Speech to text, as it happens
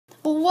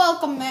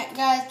Welcome back,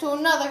 guys, to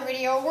another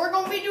video. We're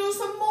going to be doing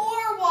some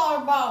more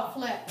water bottle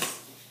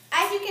flips.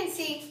 As you can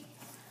see,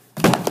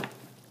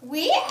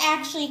 we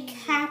actually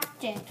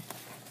capped it.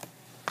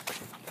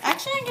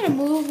 Actually, I'm going to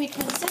move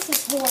because this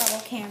is horrible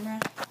camera.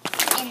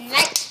 And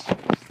yeah,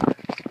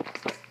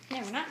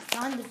 we're not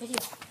on the video.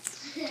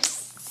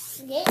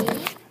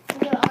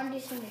 We're on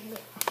this video.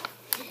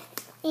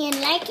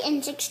 And like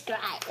and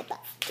subscribe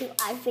to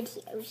our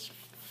videos.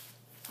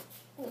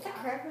 What the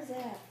crap was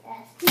that?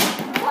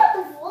 What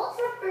the walls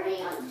are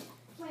burning on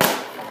my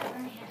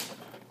hand.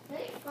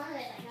 Very funny.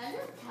 Like I know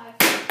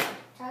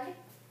Target.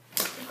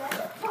 Is that a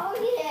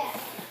Target?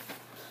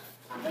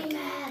 I'll be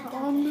mad.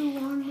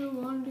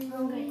 Wonder.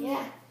 Okay,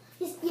 yeah.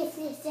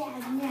 Yes,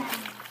 yeah.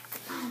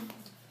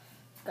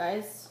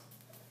 Guys,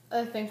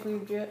 I think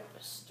we've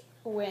just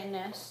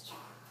witnessed.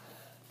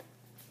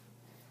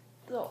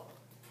 So,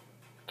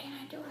 can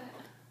I do it?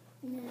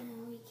 No,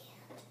 we can't.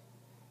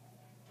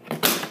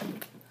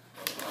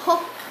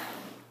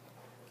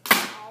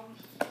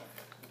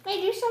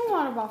 Hey, do some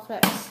water ball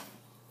flips.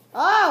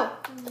 Oh!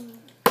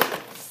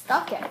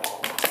 Stuck it.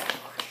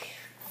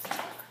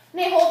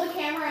 May hold the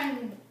camera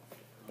and...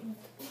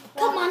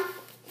 Come on.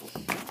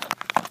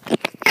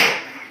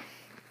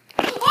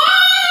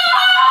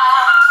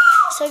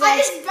 So I guys.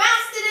 just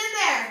bounced it in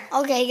there.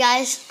 Okay,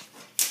 guys.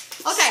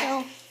 Okay.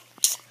 So,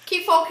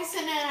 keep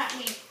focusing it at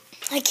me.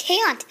 I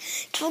can't.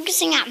 It's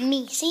focusing at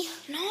me. See?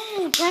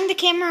 No, turn the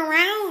camera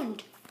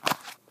around.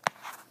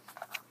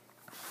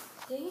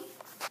 See?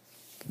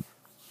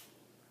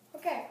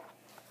 Okay.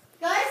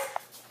 Guys,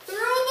 through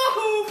the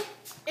hoop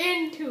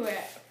into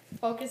it.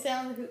 Focus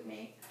on the hoop,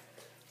 mate.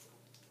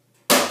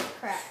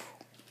 Crap.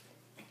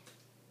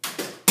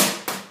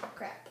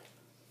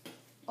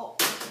 Oh.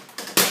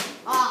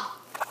 Ah.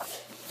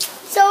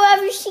 So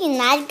have you seen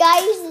that,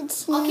 guys?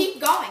 It's I'll keep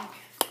going.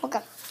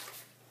 Okay.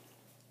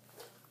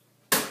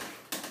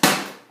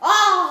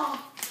 Oh!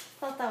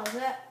 Thought that was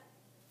it.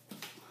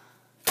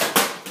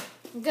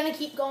 I'm gonna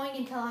keep going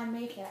until I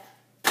make it.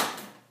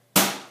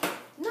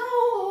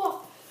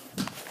 No!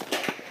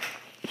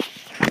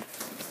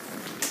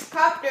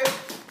 Copter.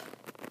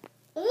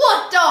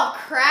 What the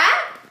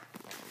crap?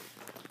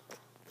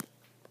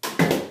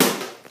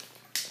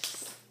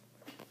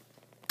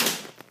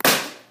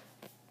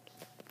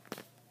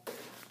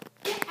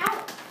 Get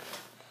out.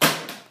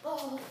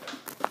 Oh.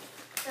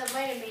 That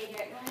might have made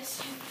it,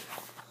 guys.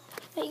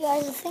 Hey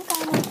guys, I think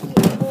I might be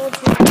able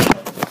to.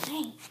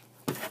 Dang.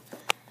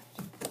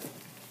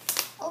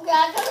 Okay, I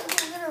gotta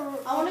give it a.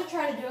 I want to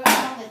try to do it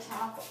on the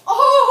top.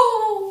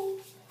 Oh!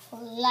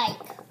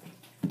 Like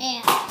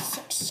and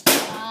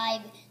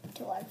subscribe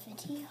to our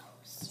videos.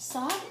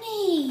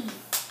 Sogny!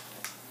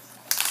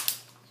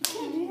 You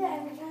can't do that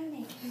every time,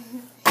 mate.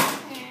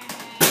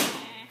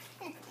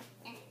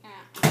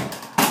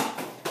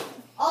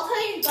 I'll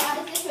tell you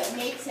guys if it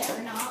makes it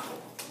or not.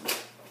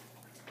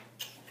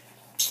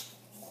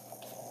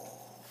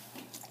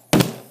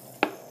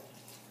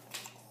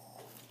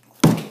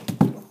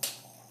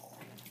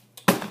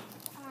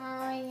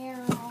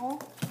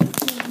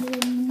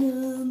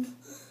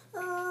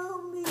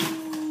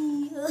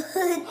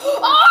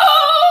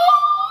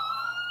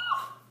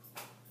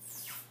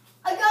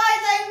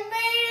 Guys, I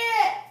made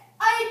it!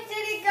 I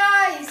did it,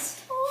 guys!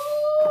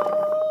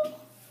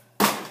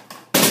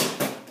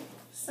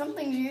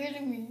 Something's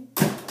hitting me.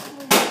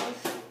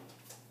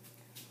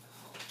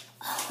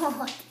 Oh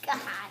my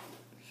god.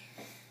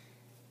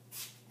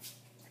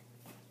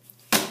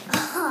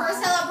 For a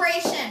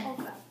celebration.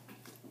 Okay.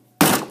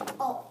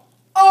 Oh.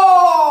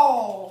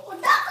 Oh! Well,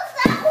 that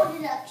hold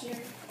it up here.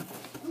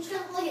 I'm just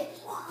gonna look at.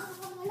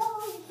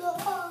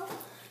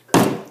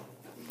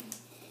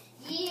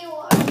 You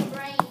are the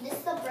brain. This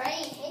is the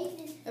brain.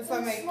 Hey, If I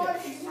make it.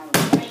 It's not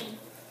the brain.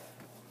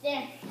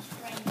 There, it's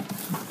brain.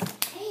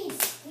 Hey,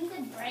 it's the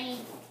brain.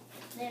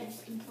 There's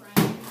the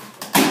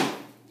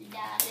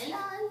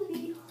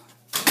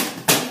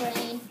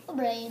brain.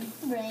 Brain.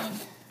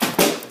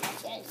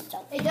 Okay,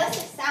 stop. It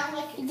doesn't sound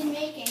like it's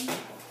making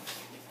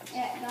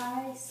it,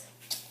 guys.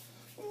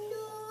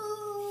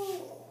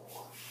 No.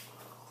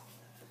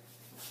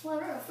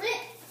 What a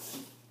flip.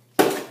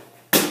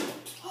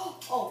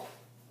 Oh.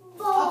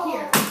 Up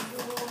here.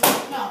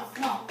 No.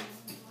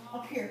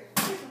 Up here.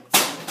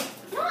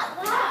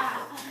 Not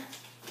that.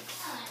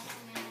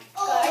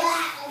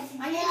 Guys, I'm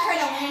going to try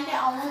to land it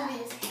on one of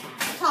these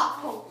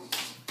top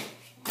posts.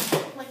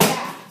 Like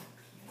that.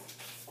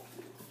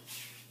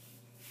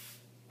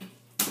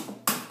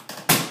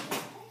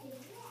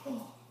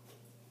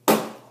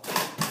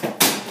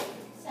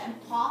 Is that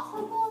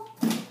impossible?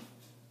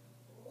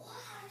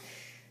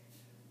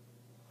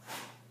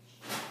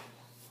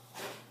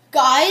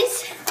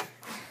 Guys,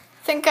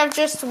 I think I've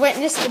just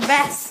witnessed the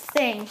best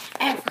thing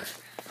ever.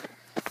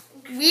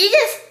 We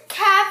just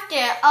capped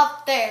it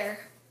up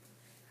there.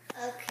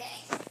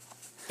 Okay.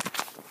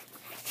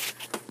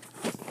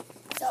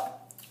 So,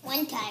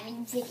 one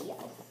time,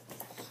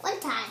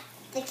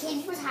 the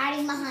kid was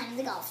hiding behind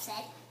the golf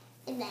set,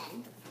 and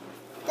then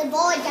the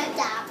boy jumped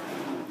up,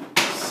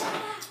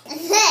 and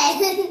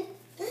then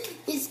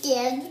his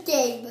scared of the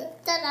game.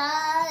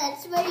 Ta-da!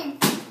 That's my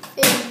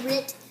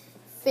favorite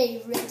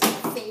thing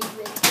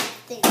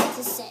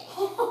to say.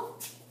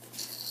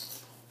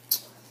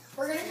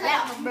 We're gonna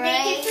try to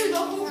make it through the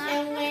hoop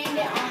and land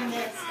it on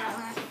this.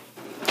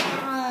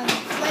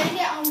 Land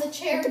it on the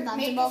chair.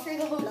 Make it through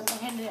the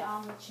hoop. Land it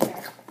on the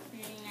chair.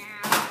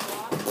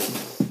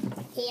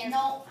 Here.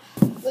 No.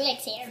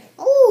 Relax here.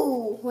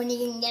 Ooh, when you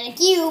can get a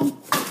cube.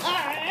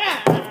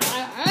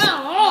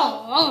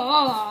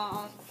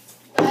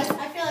 Guys,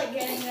 I feel like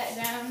getting that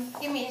down.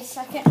 Give me a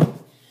second.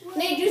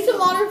 Nate, do some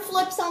water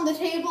flips on the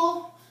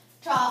table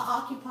to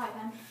occupy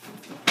them.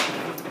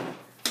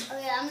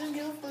 Okay, I'm gonna do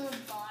it from the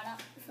bottom,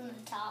 from the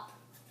top.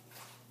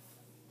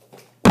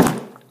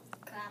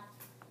 Crap.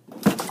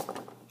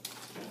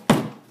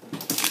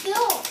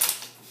 Still,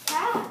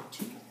 cat.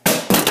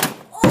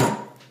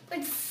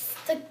 It's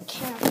the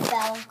camera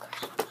fell.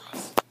 Crap,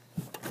 guys.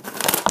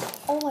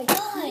 Oh my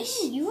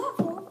gosh. You have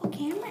horrible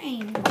camera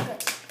aim. Okay.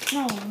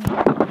 No.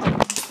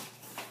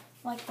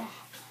 Like that.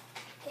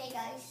 Okay,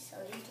 guys, so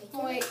you take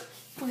it. Wait.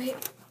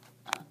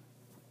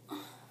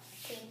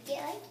 Take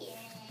it like here.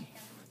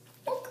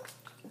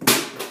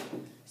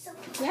 So,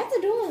 You have to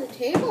do it on the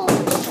table.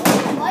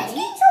 why is it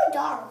getting so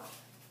dark?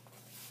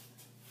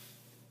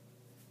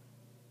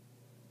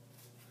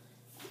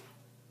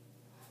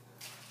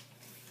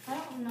 I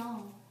don't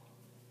know.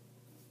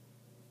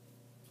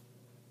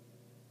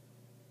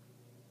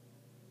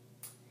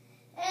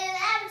 And it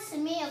happens to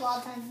me a lot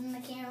of times in the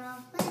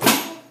camera.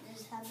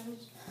 This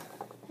happens.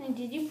 Hey,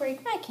 did you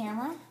break my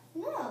camera?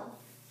 No.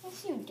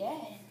 Yes, you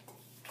did.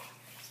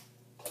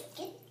 Take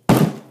it.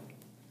 I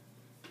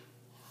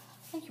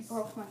think you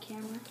broke my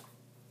camera.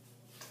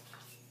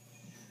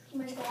 You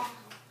must go out.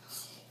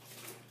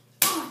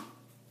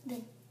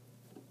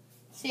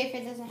 See if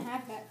it doesn't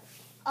have that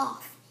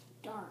Off.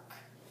 dark.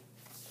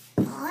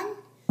 On.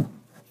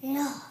 And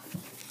off.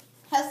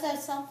 Has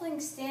that something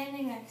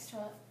standing next to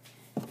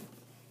it?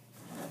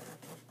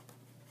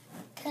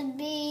 Could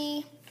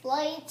be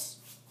lights.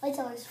 Lights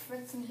always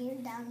fits in here,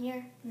 down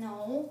here.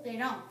 No, they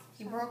don't.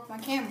 You broke my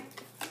camera.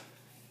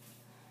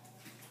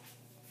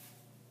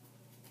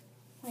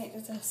 Wait,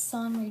 is the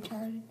sun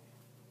retarded?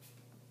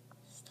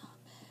 Stop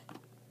it.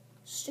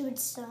 Stupid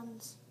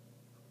suns.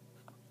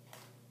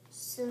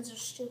 Suns are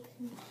stupid.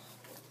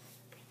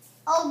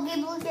 Oh,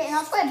 be blue thing.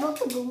 That's why I broke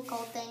the blue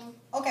call thing.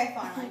 Okay,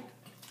 fine.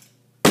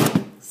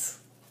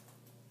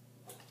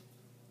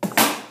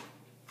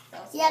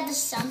 Yeah, the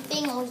sun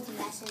thing always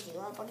messes you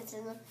up because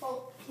then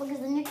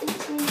you can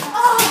change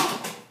that.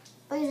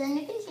 Because then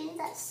you can change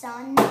that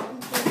sun into blue,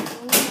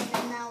 and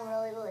then that'll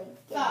really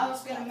like. Thought I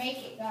was gonna make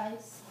it,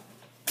 guys.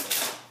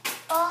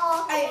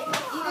 Oh. I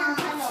either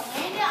kind of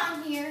land it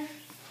on here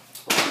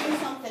or do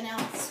something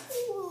else.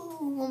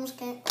 Ooh, almost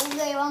can't.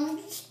 Okay, well, I'm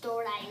gonna just throw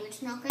it at you.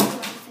 It's not gonna do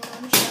anything.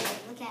 Let me show you.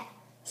 Look at.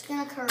 It's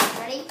gonna curve.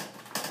 Ready?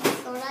 I'm gonna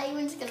throw it at you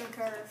and it's gonna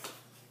curve.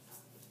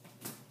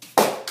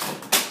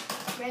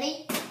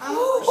 Ready?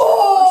 I'll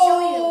show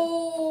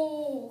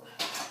you.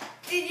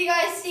 Did you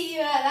guys see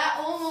that? That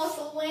almost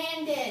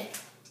landed It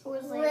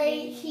was like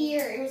right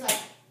here. It was like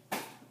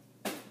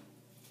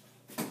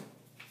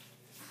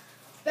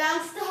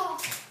bounced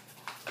off.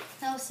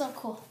 That was so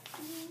cool.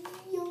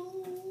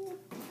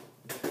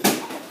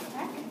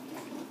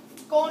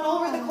 Going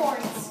over the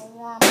cords.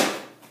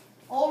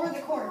 Over the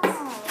cords.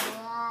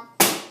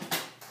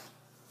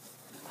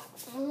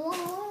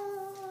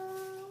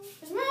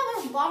 Where's my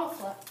other bottle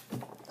flip?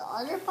 The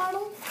other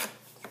bottle?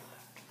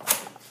 The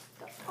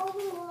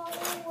other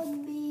bottle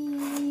would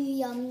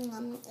be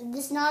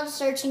this is not a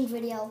searching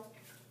video.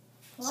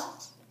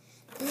 What?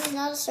 This is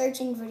not a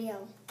searching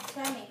video.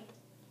 Tell me.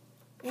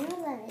 You know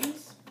what that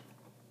is?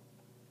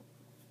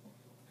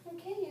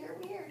 Okay, you're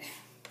weird.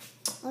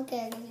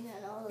 Okay, I guess you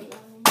got all of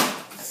them.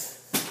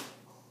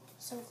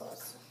 So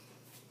close.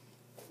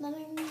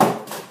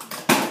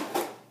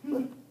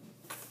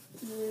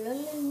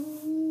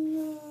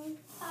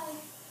 Hi.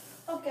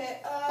 Okay,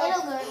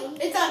 Hello, girlie.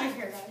 it's under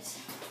here, guys.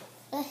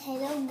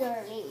 Hello,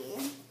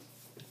 girlie.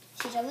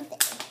 She's over there.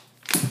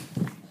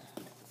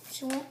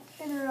 She went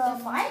in her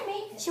If I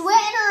make this. She went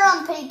in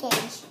her pity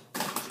cage. She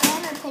went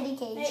in her pity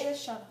cage. Hey,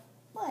 just shut up.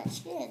 What?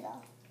 She did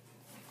though.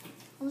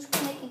 I'm just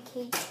gonna make a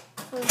cage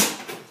for.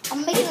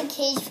 I'm making a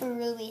cage for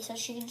Ruby so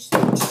she can just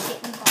like sit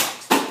in the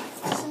box.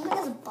 Something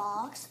has a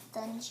box,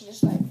 then she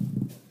just like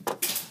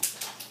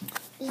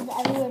is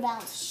everywhere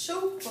bounce.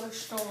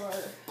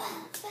 Superstore.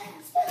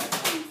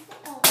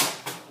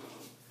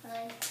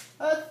 Like,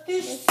 This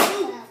this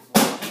soup.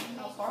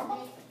 That's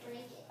horrible. Break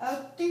it.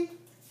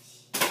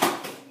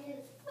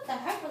 What the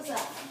heck was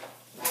that?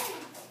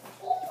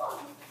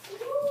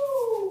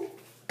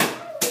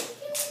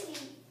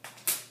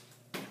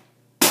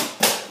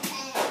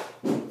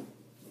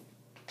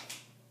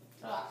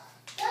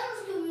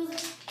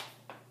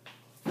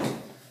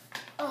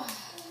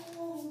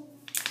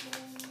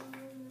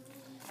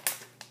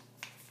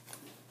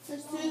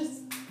 This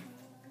is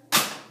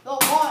the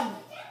one.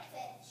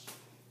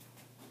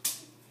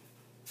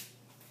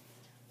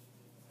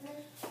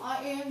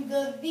 I am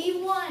the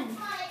one.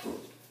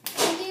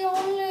 The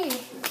only.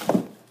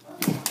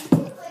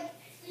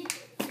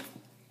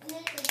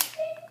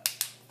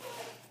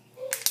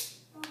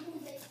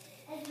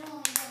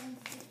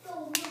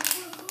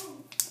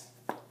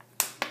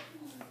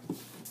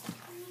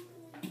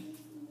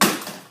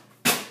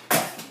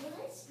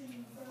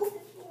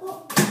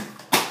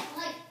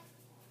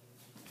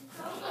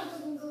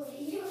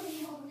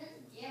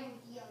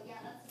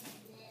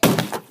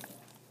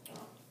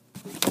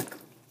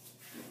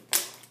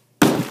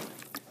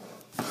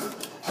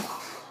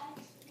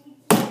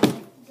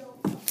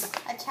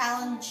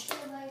 challenge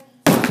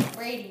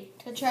Brady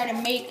to try to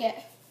make it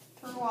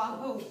through a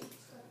hoop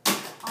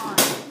on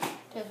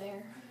to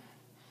there.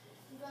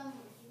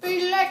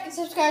 Please like and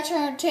subscribe to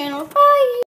our channel. Bye.